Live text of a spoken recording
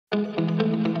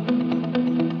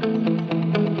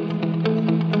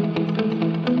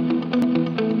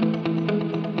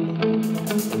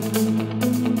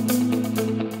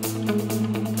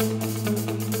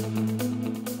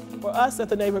at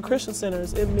the Neighborhood Christian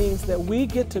Centers, it means that we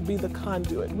get to be the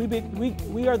conduit.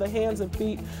 We are the hands and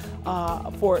feet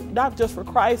for not just for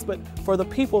Christ, but for the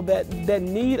people that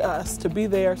need us to be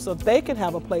there so they can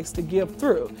have a place to give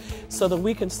through, so that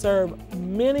we can serve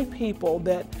many people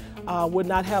that would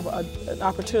not have an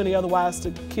opportunity otherwise to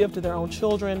give to their own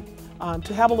children,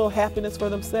 to have a little happiness for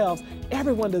themselves.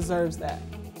 Everyone deserves that.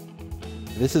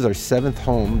 This is our 7th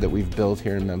home that we've built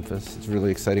here in Memphis. It's really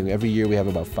exciting. Every year we have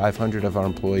about 500 of our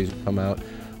employees come out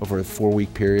over a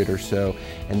 4-week period or so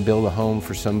and build a home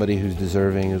for somebody who's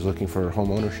deserving, who's looking for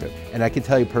home ownership. And I can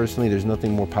tell you personally, there's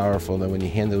nothing more powerful than when you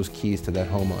hand those keys to that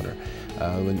homeowner,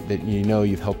 that you know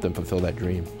you've helped them fulfill that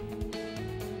dream.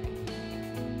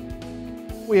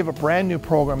 We have a brand new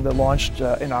program that launched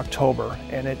in October,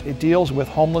 and it deals with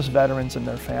homeless veterans and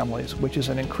their families, which is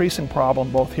an increasing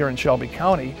problem both here in Shelby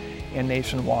County and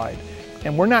nationwide.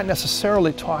 And we're not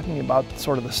necessarily talking about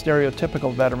sort of the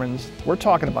stereotypical veterans. We're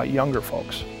talking about younger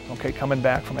folks, okay, coming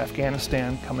back from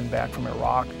Afghanistan, coming back from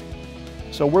Iraq.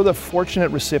 So we're the fortunate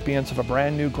recipients of a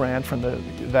brand new grant from the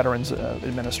Veterans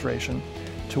Administration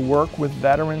to work with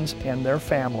veterans and their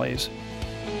families